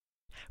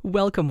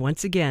Welcome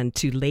once again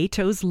to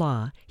Leto's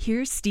Law.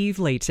 Here's Steve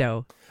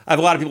Leto. I have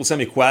a lot of people send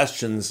me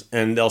questions,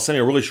 and they'll send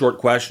me a really short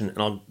question, and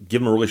I'll give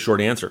them a really short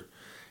answer.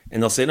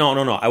 And they'll say, no,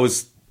 I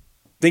was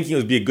thinking it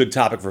would be a good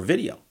topic for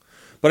video.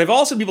 But I've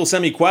also people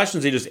send me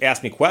questions, they just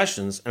ask me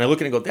questions, and I look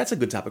at it and go, that's a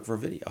good topic for a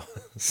video.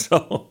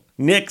 So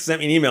Nick sent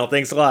me an email,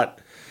 thanks a lot.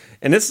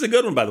 And this is a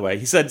good one, by the way.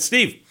 He said,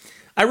 Steve,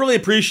 I really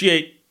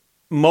appreciate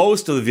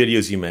most of the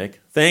videos you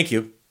make. Thank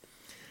you.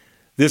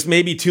 This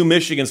may be too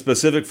Michigan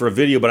specific for a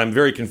video, but I'm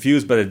very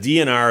confused by the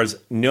DNR's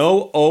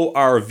no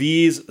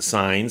ORVs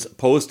signs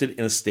posted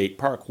in a state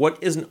park. What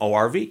is an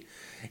ORV?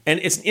 And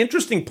it's an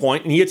interesting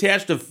point, and he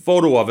attached a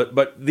photo of it,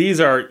 but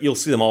these are, you'll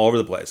see them all over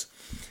the place.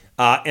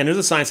 And there's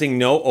a sign saying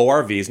no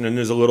ORVs, and then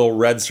there's a little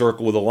red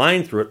circle with a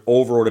line through it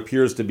over what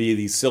appears to be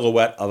the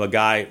silhouette of a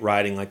guy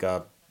riding like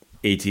a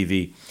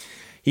ATV.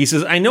 He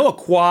says, I know a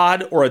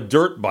quad or a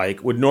dirt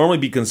bike would normally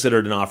be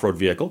considered an off-road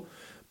vehicle,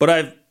 but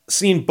I've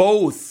seen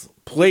both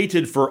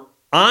plated for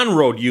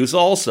on-road use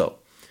also.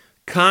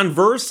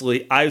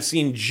 Conversely, I've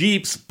seen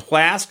Jeeps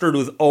plastered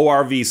with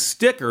ORV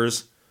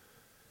stickers,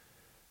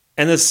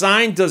 and the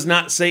sign does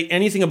not say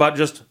anything about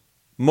just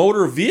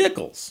motor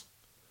vehicles.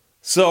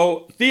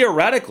 So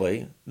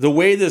theoretically, the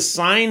way this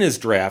sign is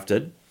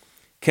drafted,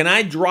 can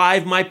I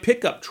drive my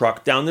pickup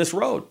truck down this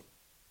road?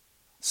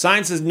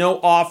 Sign says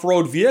no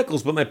off-road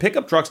vehicles, but my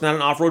pickup truck's not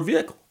an off-road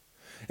vehicle.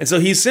 And so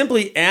he's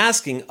simply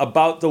asking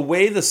about the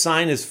way the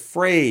sign is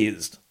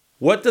phrased.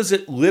 What does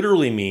it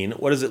literally mean?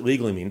 What does it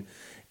legally mean?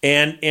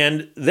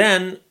 And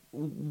then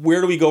where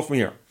do we go from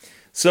here?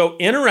 So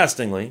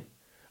interestingly,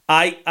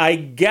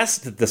 I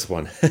guessed at this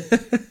one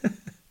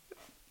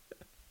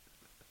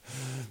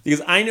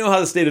because I know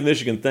how the state of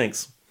Michigan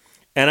thinks.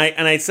 And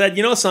I said,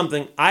 you know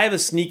something? I have a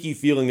sneaky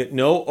feeling that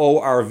no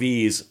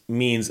ORVs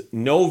means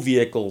no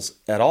vehicles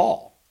at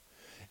all.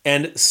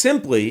 And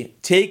simply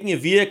taking a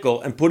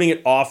vehicle and putting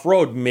it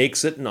off-road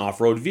makes it an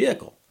off-road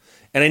vehicle.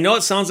 And I know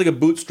it sounds like a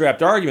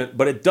bootstrapped argument,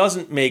 but it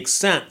doesn't make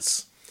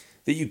sense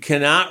that you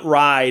cannot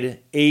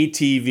ride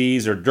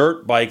ATVs or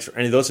dirt bikes or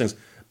any of those things,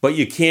 but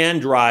you can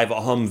drive a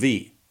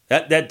Humvee.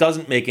 That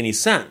doesn't make any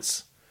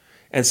sense.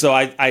 And so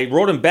I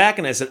wrote him back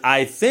and I said,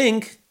 I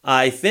think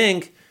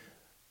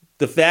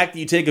the fact that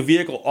you take a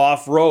vehicle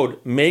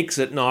off-road makes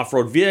it an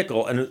off-road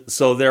vehicle. And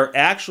so they're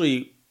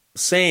actually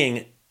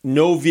saying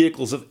no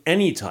vehicles of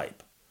any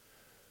type.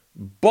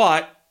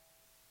 But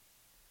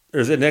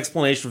there's an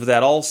explanation for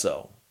that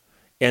also.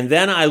 And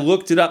then I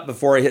looked it up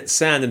before I hit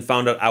send and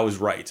found out I was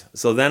right.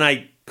 So then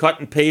I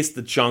cut and paste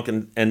the chunk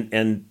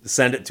and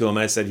send it to him.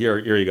 I said, here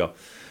you go.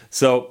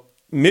 So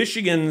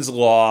Michigan's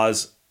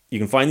laws, you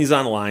can find these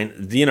online.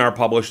 DNR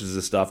publishes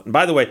this stuff. And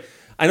by the way,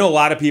 I know a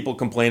lot of people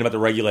complain about the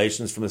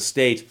regulations from the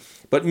state,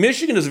 but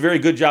Michigan does a very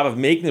good job of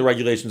making the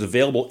regulations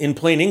available in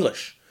plain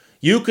English.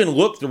 You can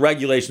look the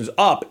regulations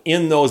up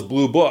in those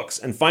blue books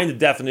and find the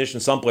definition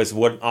someplace of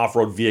what an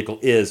off-road vehicle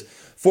is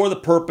for the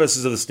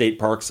purposes of the state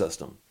park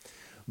system.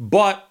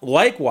 But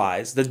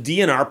likewise, the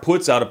DNR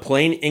puts out a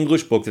plain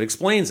English book that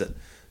explains it.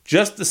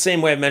 Just the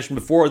same way I mentioned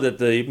before that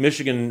the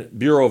Michigan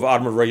Bureau of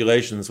Automotive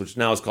Regulations, which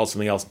now is called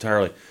something else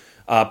entirely,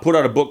 put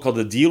out a book called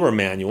the Dealer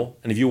Manual.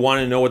 And if you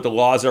want to know what the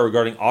laws are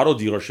regarding auto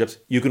dealerships,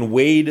 you can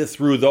wade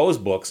through those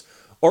books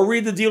or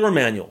read the Dealer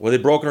Manual, where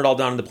they've broken it all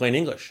down into plain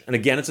English. And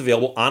again, it's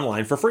available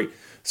online for free.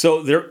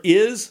 So there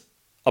is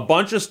a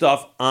bunch of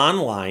stuff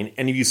online,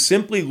 and if you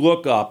simply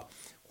look up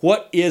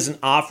what is an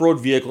off-road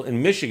vehicle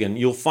in Michigan,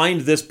 you'll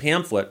find this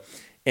pamphlet.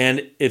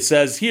 And it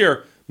says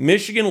here,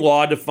 Michigan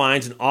law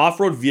defines an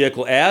off-road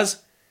vehicle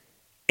as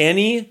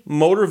any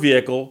motor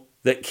vehicle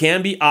that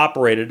can be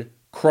operated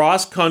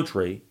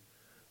cross-country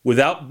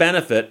without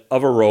benefit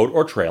of a road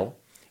or trail,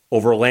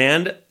 over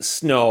land,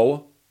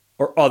 snow,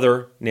 or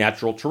other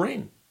natural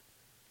terrain.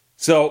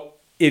 So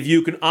if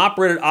you can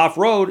operate it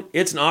off-road,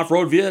 it's an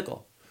off-road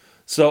vehicle.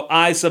 So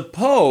I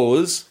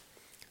suppose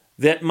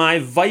that my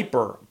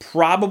Viper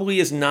probably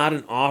is not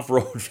an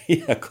off-road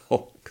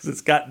vehicle because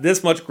it's got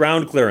this much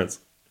ground clearance.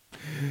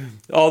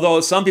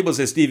 Although some people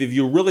say, Steve, if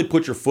you really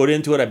put your foot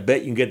into it, I bet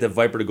you can get that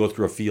Viper to go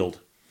through a field.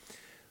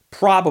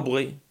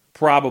 Probably.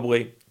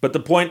 But the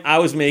point I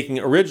was making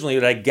originally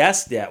that I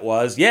guessed at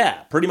was,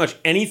 yeah, pretty much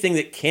anything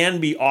that can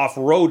be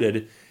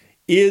off-roaded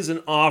is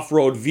an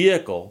off-road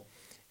vehicle.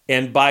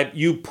 And by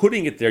you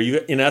putting it there,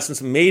 you in essence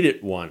made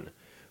it one.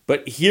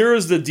 But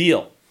here's the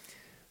deal.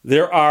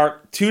 There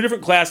are two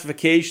different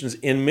classifications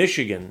in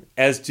Michigan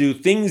as to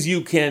things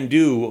you can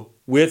do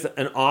with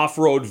an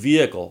off-road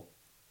vehicle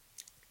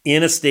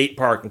in a state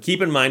park. And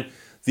keep in mind,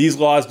 these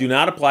laws do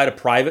not apply to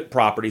private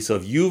property. So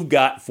if you've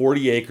got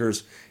 40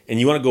 acres and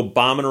you want to go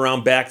bombing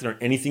around back there,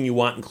 anything you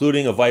want,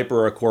 including a Viper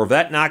or a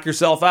Corvette, knock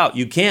yourself out.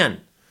 You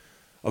can.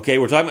 Okay,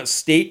 we're talking about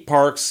state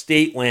parks,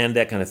 state land,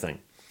 that kind of thing.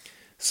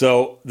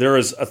 So there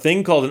is a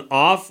thing called an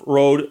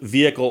off-road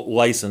vehicle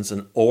license,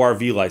 an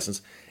ORV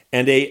license,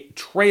 and a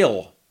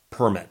trail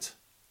permit.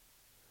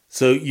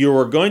 So you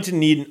are going to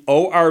need an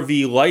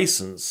ORV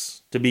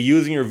license to be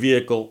using your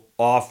vehicle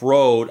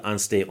off-road on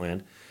state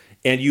land,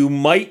 and you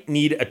might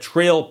need a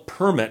trail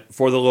permit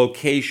for the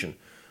location.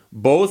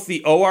 Both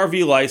the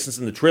ORV license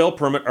and the trail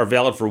permit are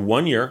valid for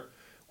 1 year,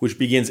 which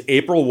begins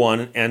April 1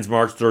 and ends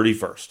March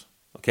 31st.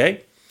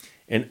 Okay?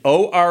 An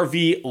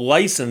ORV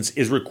license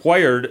is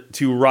required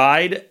to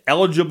ride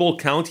eligible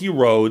county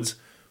roads,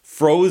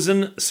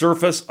 frozen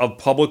surface of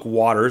public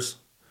waters,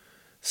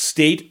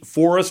 state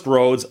forest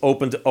roads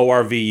open to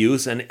ORV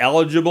use, and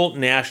eligible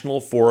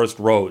national forest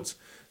roads.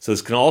 So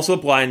this can also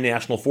apply in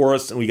national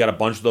forests, and we got a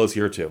bunch of those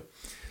here too.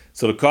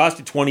 So it'll cost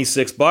you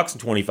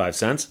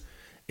 $26.25.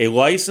 A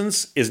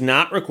license is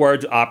not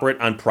required to operate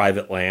on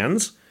private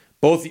lands.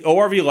 Both the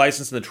ORV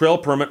license and the trail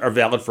permit are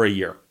valid for a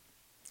year.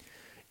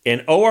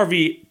 An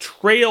ORV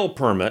trail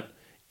permit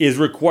is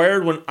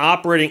required when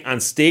operating on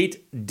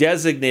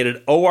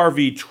state-designated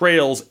ORV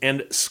trails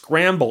and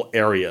scramble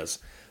areas.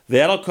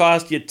 That'll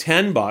cost you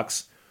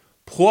 $10,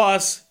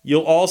 plus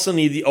you'll also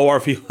need the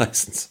ORV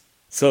license.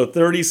 So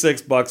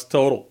 $36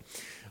 total.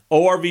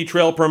 ORV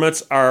trail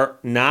permits are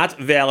not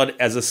valid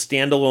as a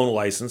standalone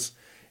license.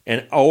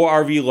 An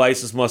ORV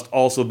license must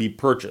also be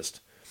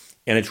purchased.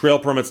 And a trail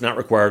permit's not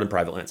required in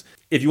private lands.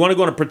 If you want to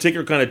go on a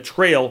particular kind of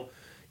trail,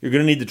 you're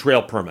going to need the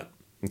trail permit.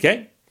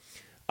 Okay?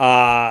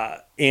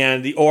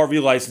 And the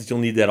ORV license, you'll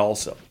need that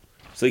also.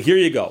 So here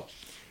you go.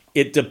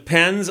 It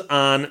depends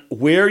on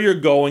where you're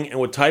going and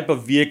what type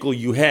of vehicle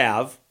you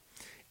have.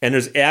 And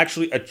there's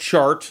actually a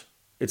chart.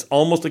 It's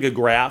almost like a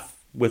graph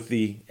with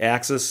the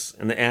axis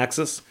and the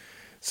axis.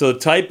 So the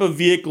type of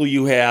vehicle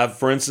you have,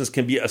 for instance,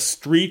 can be a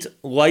street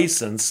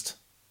licensed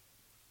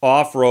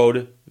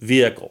off-road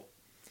vehicle.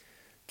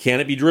 Can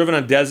it be driven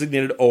on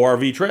designated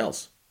ORV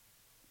trails?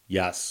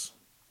 Yes.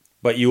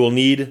 But you will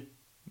need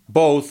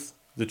both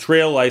the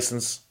trail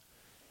license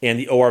and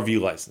the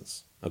ORV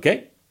license.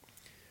 Okay?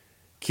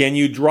 Can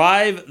you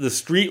drive the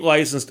street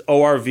licensed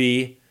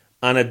ORV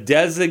on a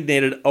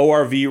designated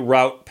ORV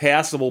route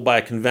passable by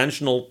a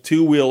conventional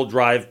two-wheel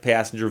drive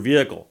passenger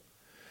vehicle?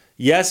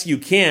 Yes, you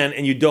can,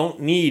 and you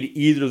don't need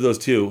either of those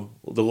two,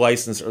 the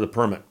license or the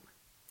permit.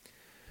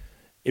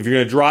 If you're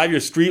going to drive your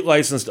street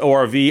licensed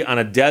ORV on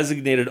a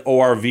designated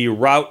ORV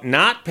route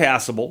not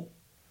passable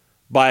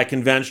by a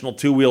conventional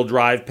two-wheel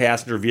drive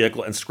passenger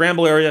vehicle and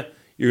scramble area,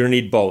 you're going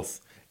to need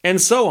both,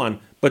 and so on.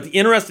 But the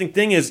interesting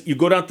thing is you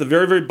go down to the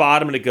very, very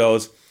bottom and it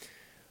goes,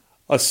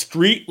 a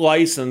street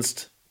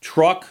licensed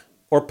truck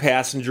or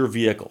passenger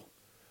vehicle.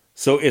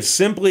 So it's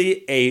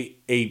simply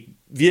a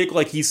vehicle,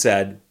 like he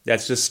said,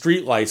 that's just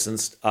street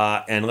licensed.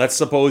 And let's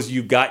suppose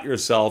you got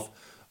yourself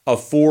a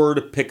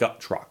Ford pickup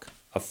truck.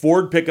 A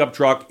Ford pickup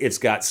truck, it's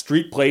got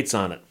street plates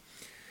on it.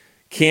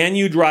 Can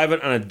you drive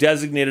it on a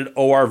designated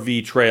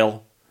ORV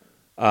trail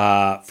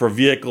for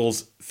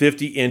vehicles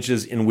 50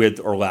 inches in width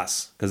or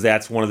less? Because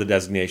that's one of the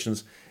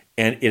designations.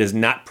 And it is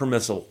not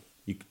permissible.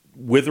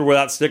 With or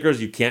without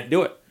stickers, you can't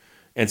do it.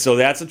 And so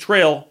that's a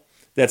trail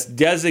that's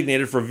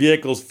designated for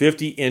vehicles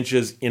 50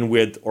 inches in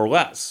width or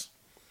less.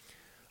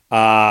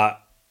 Can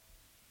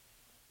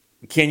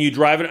you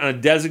drive it on a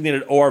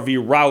designated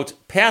ORV route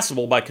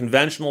passable by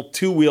conventional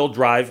two-wheel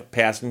drive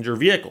passenger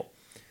vehicle?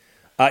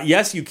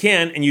 Yes, you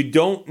can, and you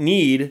don't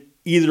need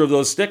either of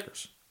those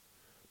stickers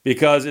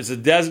because it's a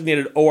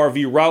designated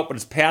ORV route, but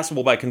it's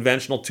passable by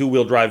conventional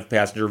two-wheel drive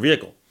passenger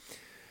vehicle.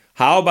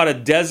 How about a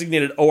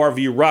designated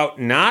ORV route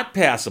not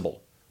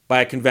passable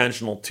by a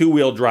conventional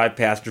two-wheel drive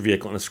passenger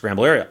vehicle in a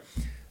scramble area?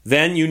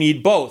 Then you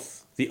need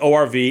both the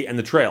ORV and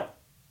the trail.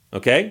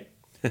 Okay?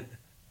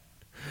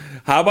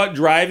 How about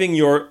driving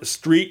your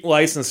street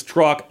licensed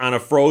truck on a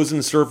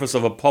frozen surface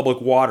of a public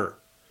water?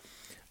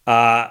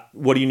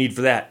 What do you need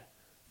for that?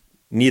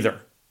 Neither.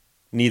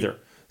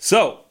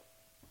 So,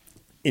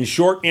 in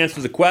short answer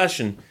to the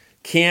question,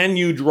 can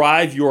you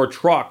drive your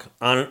truck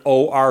on an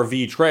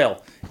ORV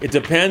trail? It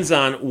depends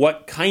on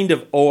what kind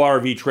of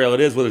ORV trail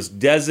it is, whether it's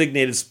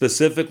designated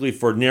specifically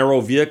for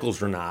narrow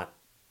vehicles or not.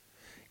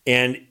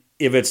 And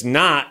if it's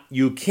not,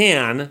 you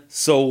can,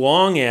 so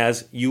long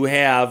as you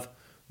have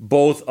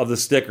both of the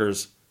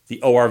stickers, the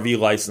ORV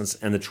license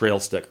and the trail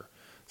sticker.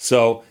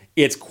 So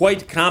it's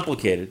quite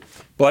complicated,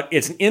 but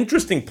it's an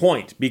interesting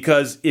point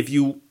because if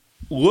you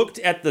looked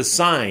at the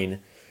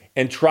sign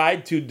and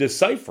tried to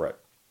decipher it,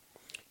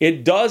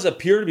 it does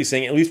appear to be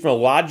saying, at least from a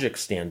logic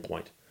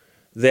standpoint,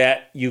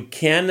 that you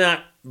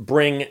cannot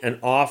bring an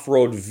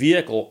off-road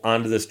vehicle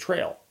onto this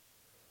trail.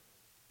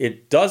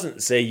 It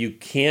doesn't say you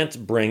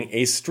can't bring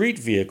a street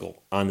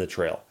vehicle on the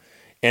trail.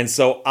 And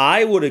so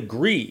I would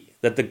agree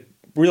that the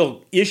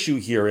real issue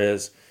here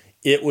is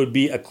it would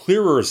be a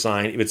clearer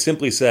sign if it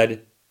simply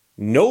said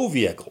no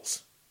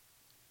vehicles,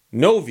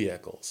 no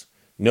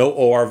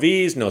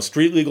ORVs, no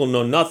street legal,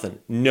 no nothing,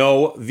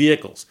 no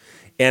vehicles.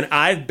 And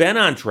I've been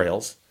on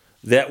trails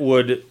that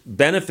would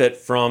benefit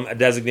from a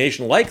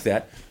designation like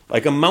that,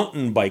 like a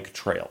mountain bike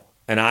trail.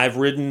 And I've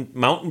ridden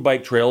mountain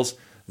bike trails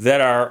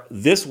that are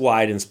this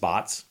wide in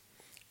spots,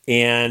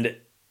 and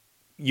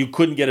you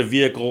couldn't get a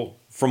vehicle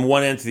from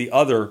one end to the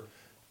other,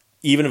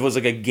 even if it was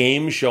like a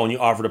game show and you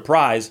offered a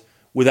prize,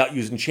 without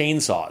using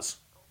chainsaws.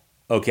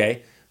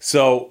 Okay?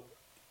 So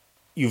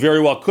you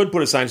very well could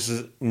put a sign that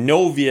says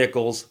no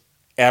vehicles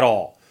at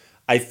all.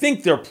 I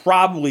think they're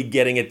probably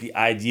getting at the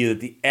idea that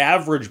the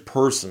average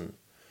person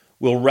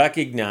will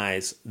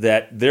recognize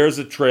that there's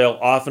a trail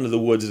off into the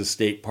woods at a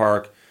state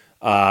park.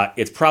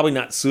 It's probably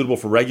not suitable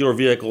for regular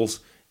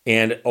vehicles,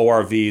 and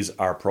ORVs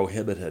are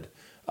prohibited.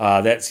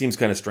 That seems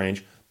kind of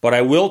strange. But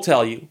I will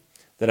tell you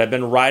that I've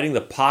been riding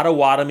the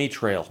Potawatomi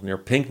Trail near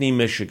Pinckney,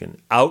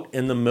 Michigan, out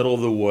in the middle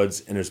of the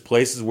woods, and there's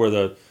places where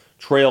the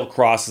trail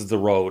crosses the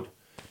road.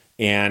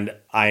 And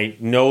I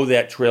know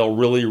that trail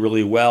really,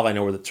 really well. I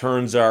know where the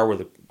turns are, where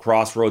the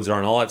crossroads are,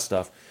 and all that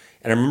stuff.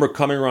 And I remember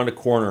coming around a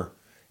corner,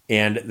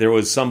 and there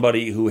was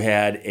somebody who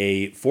had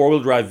a four-wheel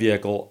drive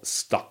vehicle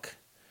stuck.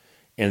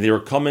 And they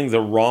were coming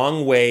the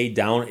wrong way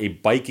down a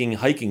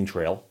hiking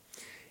trail.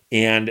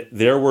 And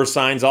there were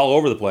signs all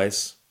over the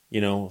place,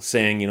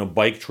 saying,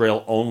 bike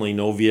trail only,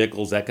 no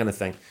vehicles, that kind of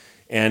thing.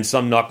 And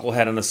some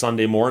knucklehead on a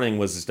Sunday morning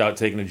was just out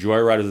taking a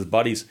joyride with his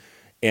buddies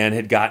and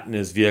had gotten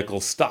his vehicle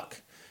stuck.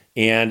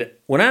 And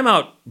when I'm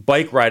out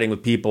bike riding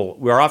with people,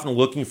 we are often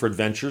looking for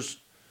adventures.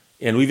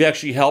 And we've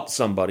actually helped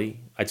somebody.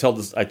 I told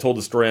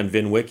the story on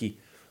VinWiki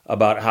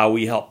about how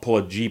we helped pull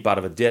a Jeep out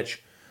of a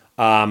ditch.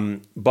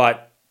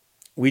 But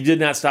we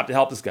did not stop to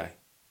help this guy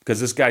because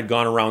this guy had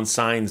gone around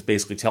signs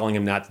basically telling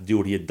him not to do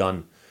what he had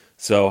done.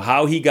 So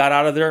how he got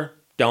out of there,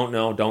 don't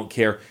know, don't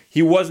care.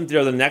 He wasn't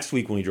there the next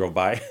week when we drove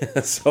by,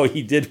 so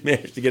he did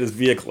manage to get his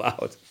vehicle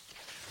out.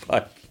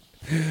 But,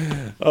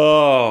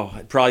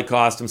 it probably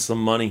cost him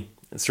some money.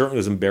 It certainly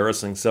was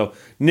embarrassing. So,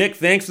 Nick,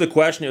 thanks for the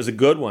question. It was a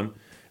good one.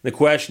 The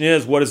question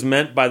is, what is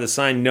meant by the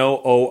sign no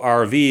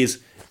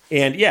ORVs?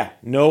 And yeah,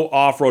 no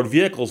off-road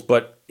vehicles,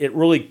 but it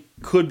really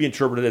could be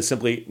interpreted as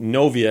simply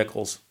no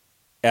vehicles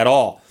at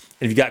all.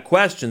 And if you've got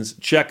questions,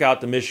 check out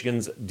the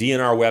Michigan's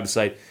DNR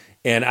website.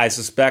 And I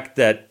suspect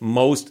that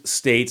most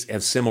states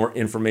have similar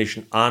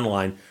information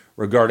online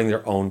regarding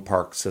their own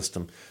park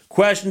system.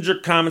 Questions or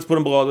comments, put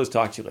them below. Let's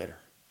talk to you later.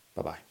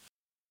 Bye-bye.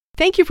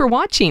 Thank you for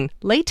watching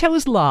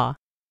Lehto's Law.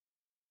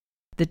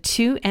 The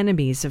two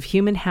enemies of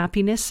human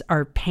happiness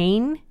are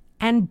pain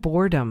and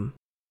boredom.